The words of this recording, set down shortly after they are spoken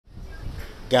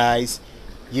Guys,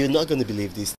 you're not going to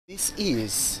believe this. This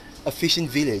is a fishing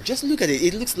village. Just look at it.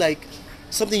 It looks like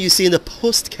something you see in a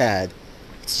postcard.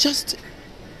 It's just,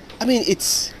 I mean,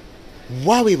 it's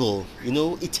wowable. You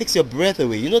know, it takes your breath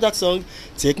away. You know that song,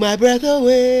 Take My Breath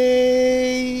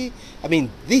Away? I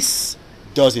mean, this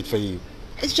does it for you.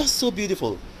 It's just so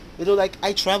beautiful. You know, like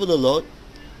I travel a lot,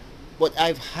 but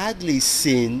I've hardly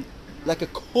seen like a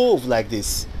cove like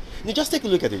this. You know, just take a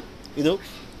look at it. You know,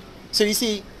 so you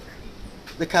see,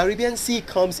 the Caribbean Sea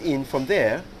comes in from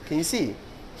there. Can you see?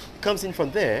 It comes in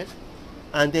from there,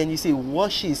 and then you see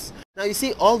washes. Now you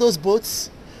see all those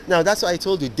boats. Now that's why I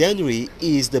told you Dennery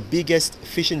is the biggest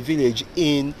fishing village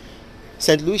in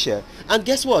St. Lucia. And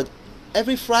guess what?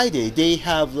 Every Friday they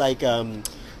have like a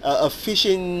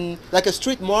fishing, like a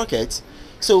street market.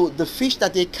 So the fish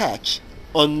that they catch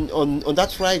on that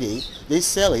Friday, they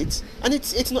sell it, and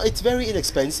it's very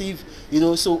inexpensive, you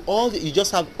know. So you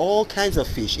just have all kinds of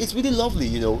fish. It's really lovely,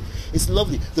 you know. It's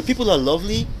lovely. The people are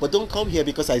lovely, but don't come here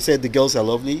because I said the girls are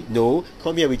lovely. No,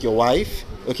 come here with your wife,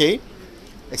 okay?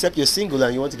 Except you're single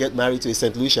and you want to get married to a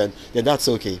St. Lucian, then that's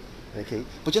okay. Okay?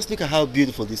 But just look at how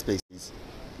beautiful this place is.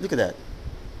 Look at that.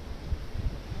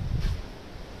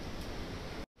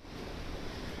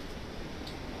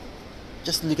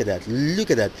 Just look at that.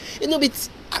 Look at that. You know,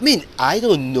 I mean, I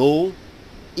don't know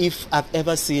if I've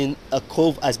ever seen a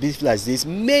cove as beautiful as this.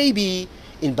 Maybe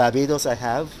in Barbados I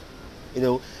have, you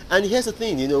know. And here's the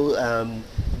thing, you know,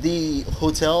 the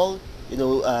hotel, you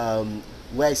know,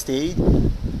 where I stayed,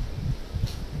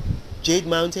 Jade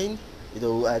Mountain, you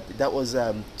know, that was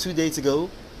 2 days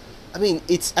ago. I mean,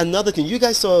 it's another thing. You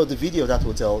guys saw the video of that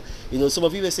hotel. You know, some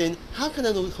of you were saying, how can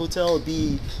a hotel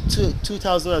be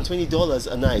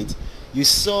 $2,020 a night? You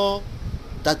saw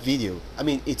that video. I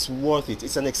mean, it's worth it.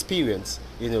 It's an experience,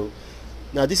 you know.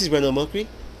 Now, this is Renaud Mokri.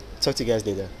 Talk to you guys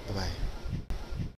later. Bye-bye.